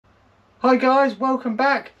Hi guys, welcome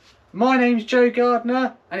back. My name's Joe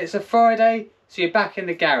Gardner and it's a Friday, so you're back in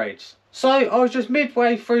the garage. So I was just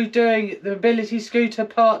midway through doing the mobility scooter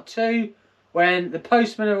part 2 when the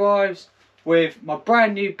postman arrives with my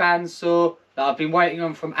brand new bandsaw that I've been waiting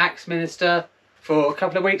on from Axminster for a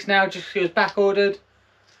couple of weeks now, just because it was back ordered.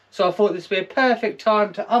 So I thought this would be a perfect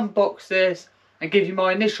time to unbox this and give you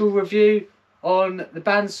my initial review on the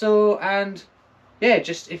bandsaw, and yeah,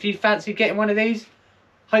 just if you fancy getting one of these,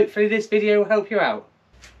 hopefully this video will help you out.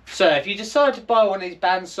 So if you decide to buy one of these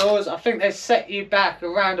bandsaws, I think they set you back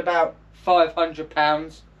around about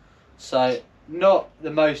 £500. So not the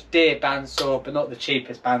most dear bandsaw, but not the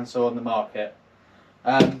cheapest bandsaw on the market.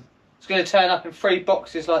 It's going to turn up in 3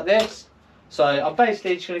 boxes like this. So I'm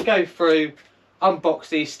basically just going to go through, unbox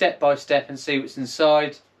these step by step and see what's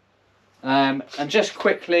inside. And just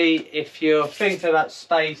quickly, if you're thinking about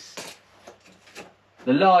space,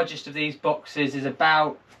 the largest of these boxes is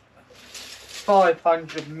about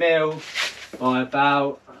 500mm by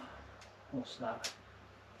about, what's that?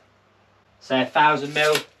 Say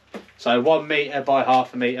 1000mm. So 1 metre by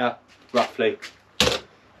half a metre, roughly.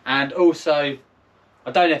 And also,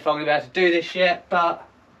 I don't know if I'm going to be able to do this yet, but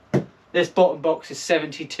this bottom box is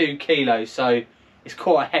 72 kilos, so it's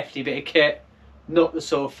quite a hefty bit of kit. Not the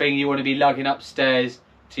sort of thing you want to be lugging upstairs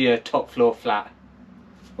to your top floor flat.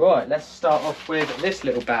 Right, let's start off with this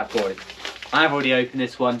little bad boy. I have already opened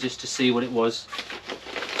this one just to see what it was.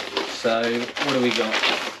 So, what do we got?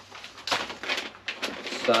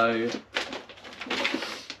 So,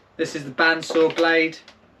 this is the bandsaw blade.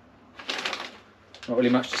 Not really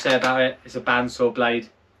much to say about it. It's a bandsaw blade.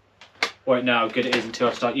 Won't know how good it is until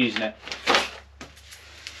I start using it.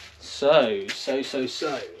 So.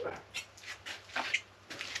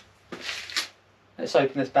 Let's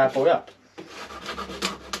open this bad boy up.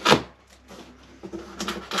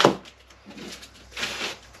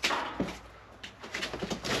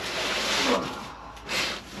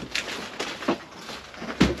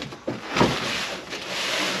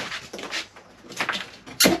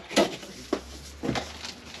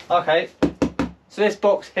 Okay, so this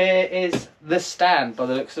box here is the stand by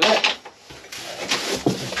the looks of it.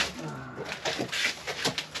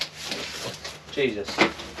 Jesus.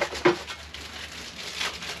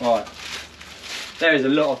 Right, there is a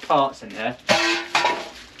lot of parts in there.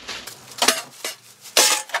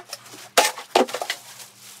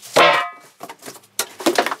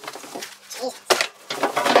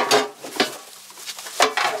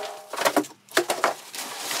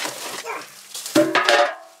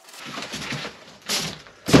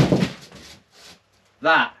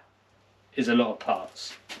 That is a lot of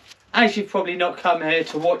parts. As you've probably not come here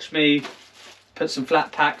to watch me put some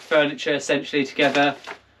flat pack furniture essentially together,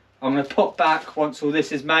 I'm going to pop back once all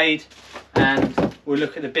this is made and we'll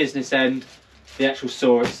look at the business end, the actual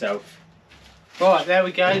saw itself. Right, there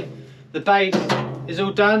we go. The base is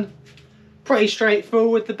all done. Pretty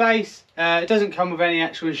straightforward, the base. It doesn't come with any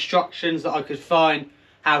actual instructions that I could find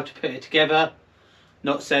how to put it together.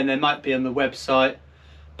 Not saying there might be on the website.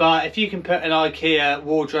 But if you can put an IKEA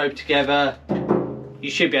wardrobe together, you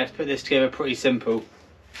should be able to put this together pretty simple.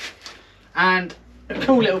 And a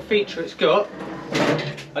cool little feature it's got,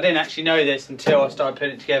 I didn't actually know this until I started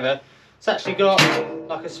putting it together, it's actually got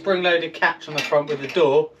like a spring-loaded catch on the front with the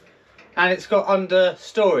door, and it's got under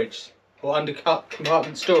storage, or under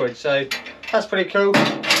compartment storage, so that's pretty cool.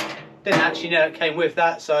 Didn't actually know it came with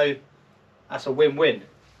that, so that's a win-win.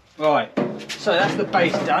 Right, so that's the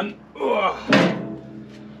base done. Ugh.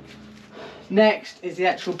 Next is the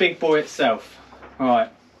actual big boy itself. Right,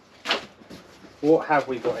 what have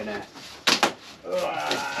we got in there?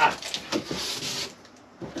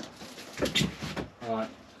 Right,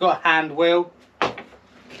 got a hand wheel,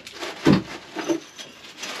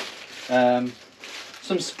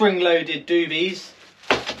 some spring-loaded doobies,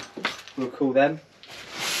 we'll call them.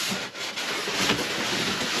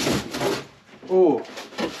 Oh,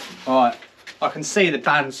 right, I can see the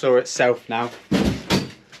bandsaw itself now.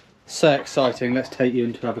 So exciting. Let's take you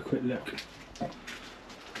in to have a quick look.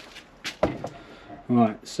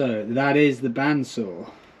 Right, so that is the bandsaw.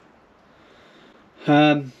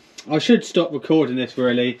 I should stop recording this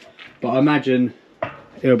really, but I imagine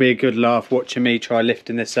it'll be a good laugh watching me try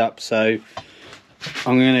lifting this up, so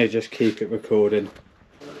I'm going to just keep it recording.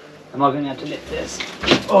 Am I going to have to lift this?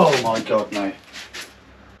 Oh my god, no.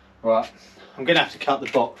 Right, I'm going to have to cut the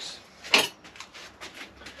box.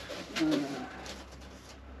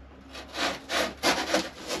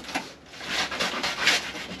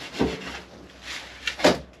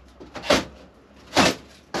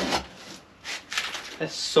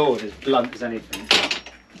 This sword is blunt as anything.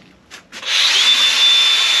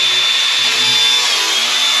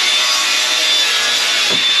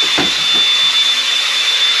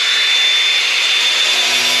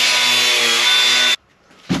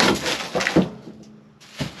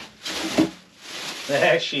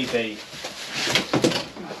 she be?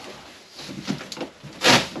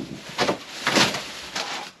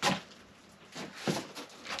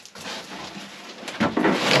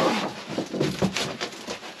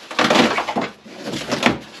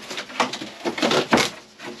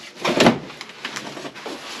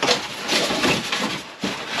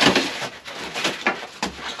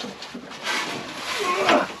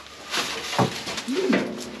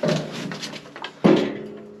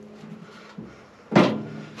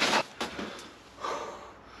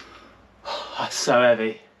 So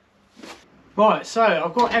heavy. Right, so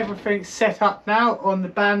I've got everything set up now on the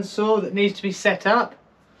bandsaw that needs to be set up.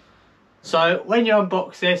 So when you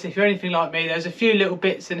unbox this, if you're anything like me, there's a few little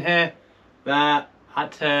bits in here that I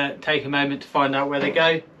had to take a moment to find out where they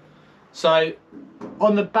go. So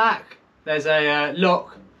on the back there's a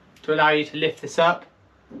lock to allow you to lift this up,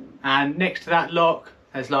 and next to that lock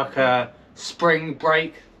there's like a spring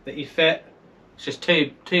brake that you fit. It's just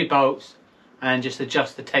two bolts, and just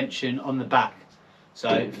adjust the tension on the back.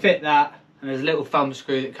 So fit that, and there's a little thumb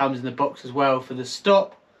screw that comes in the box as well for the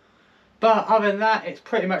stop. But other than that, it's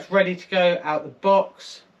pretty much ready to go out the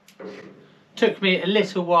box. Took me a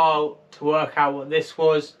little while to work out what this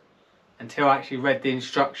was until I actually read the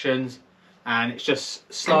instructions, and it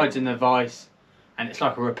just slides in the vise, and it's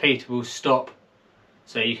like a repeatable stop,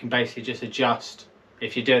 so you can basically just adjust.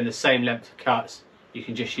 If you're doing the same length of cuts, you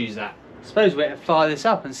can just use that. I suppose we're going to fire this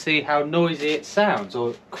up and see how noisy it sounds,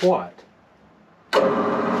 or quiet.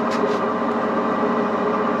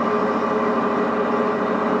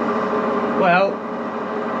 Well,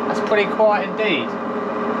 that's pretty quiet indeed.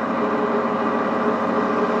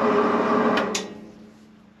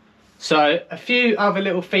 So a few other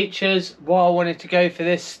little features why I wanted to go for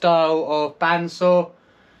this style of bandsaw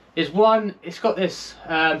is, one, it's got this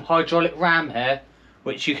hydraulic ram here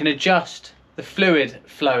which you can adjust the fluid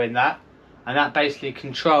flow in that, and that basically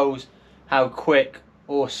controls how quick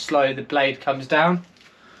or slow the blade comes down.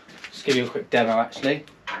 Just give you a quick demo actually.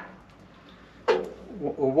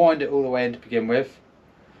 We'll wind it all the way in to begin with.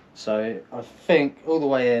 So I think all the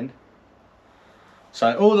way in.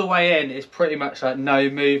 So all the way in is pretty much like no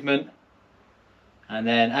movement, and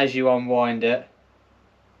then as you unwind it,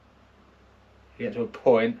 you get to a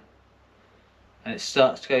point and it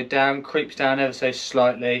starts to go down, creeps down ever so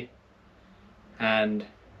slightly, and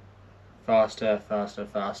faster, faster,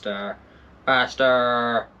 faster,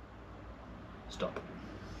 faster, stop.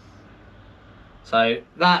 So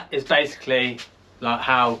that is basically like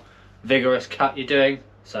how vigorous cut you're doing,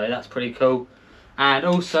 so that's pretty cool. And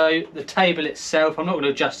also the table itself, I'm not going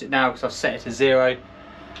to adjust it now because I've set it to 0,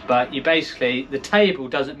 but you basically, the table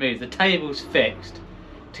doesn't move, the table's fixed.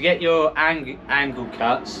 To get your angle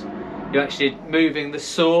cuts, you're actually moving the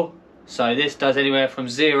saw, so this does anywhere from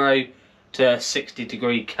 0 to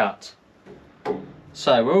 60-degree cut.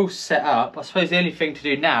 So we're all set up. I suppose the only thing to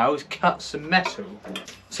do now is cut some metal.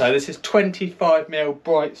 So this is 25mm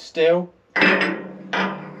bright steel.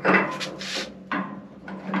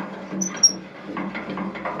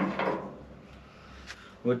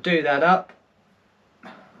 We'll do that up,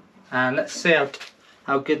 and let's see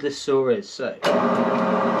how good this saw is. So well,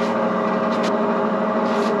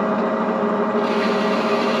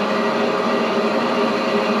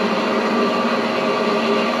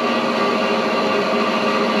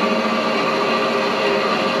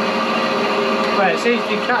 it seems to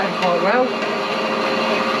be cutting quite well.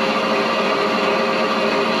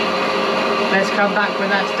 Let's come back when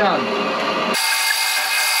that's done.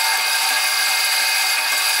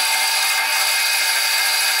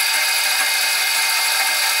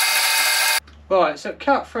 Right, so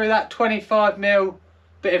cut through that 25mm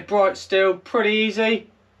bit of bright steel pretty easy.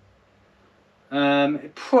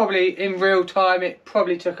 It probably, in real time, it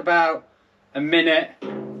probably took about a minute,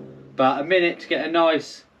 but a minute to get a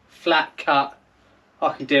nice flat cut,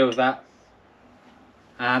 I can deal with that.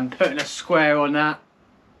 And putting a square on that,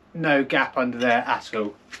 no gap under there at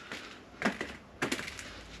all.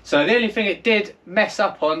 So the only thing it did mess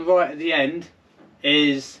up on right at the end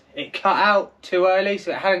is it cut out too early,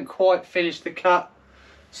 so it hadn't quite finished the cut.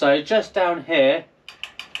 So just down here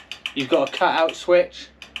you've got a cut out switch,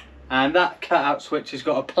 and that cut out switch has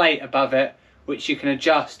got a plate above it which you can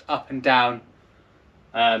adjust up and down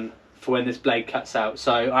for when this blade cuts out.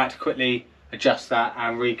 So I had to quickly adjust that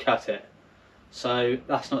and recut it. So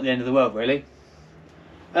that's not the end of the world really.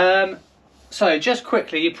 So just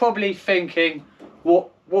quickly, you're probably thinking,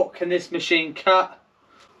 what can this machine cut?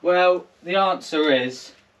 Well, the answer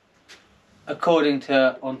is, according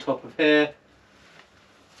to on top of here,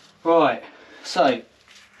 right, so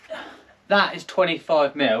that is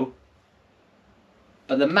 25mm,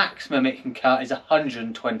 but the maximum it can cut is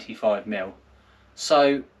 125mm.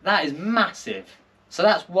 So that is massive. So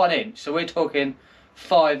that's 1 inch. So we're talking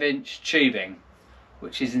 5-inch tubing,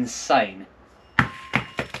 which is insane.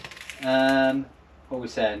 What are we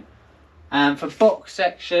saying? And for box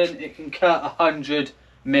section, it can cut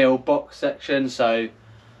 100mm box section. So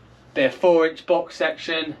bit of 4-inch box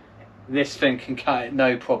section, this thing can cut it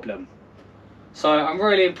no problem. So I'm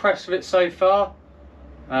really impressed with it so far.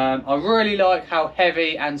 I really like how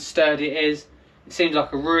heavy and sturdy it is. It seems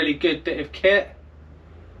like a really good bit of kit.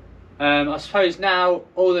 I suppose now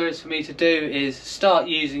all there is for me to do is start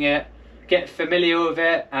using it, get familiar with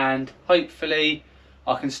it, and hopefully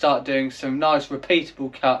I can start doing some nice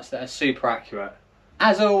repeatable cuts that are super accurate.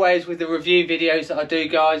 As always with the review videos that I do,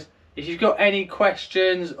 guys, if you've got any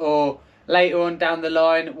questions or later on down the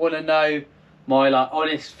line want to know my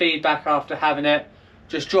honest feedback after having it,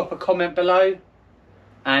 just drop a comment below.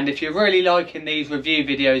 And if you're really liking these review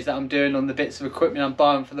videos that I'm doing on the bits of equipment I'm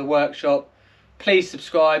buying for the workshop, please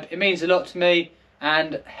subscribe. It means a lot to me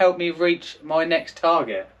and help me reach my next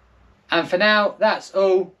target. And for now, that's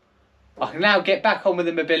all. I can now get back on with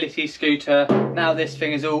the mobility scooter. Now this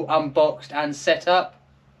thing is all unboxed and set up.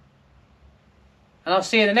 And I'll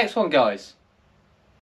see you in the next one, guys.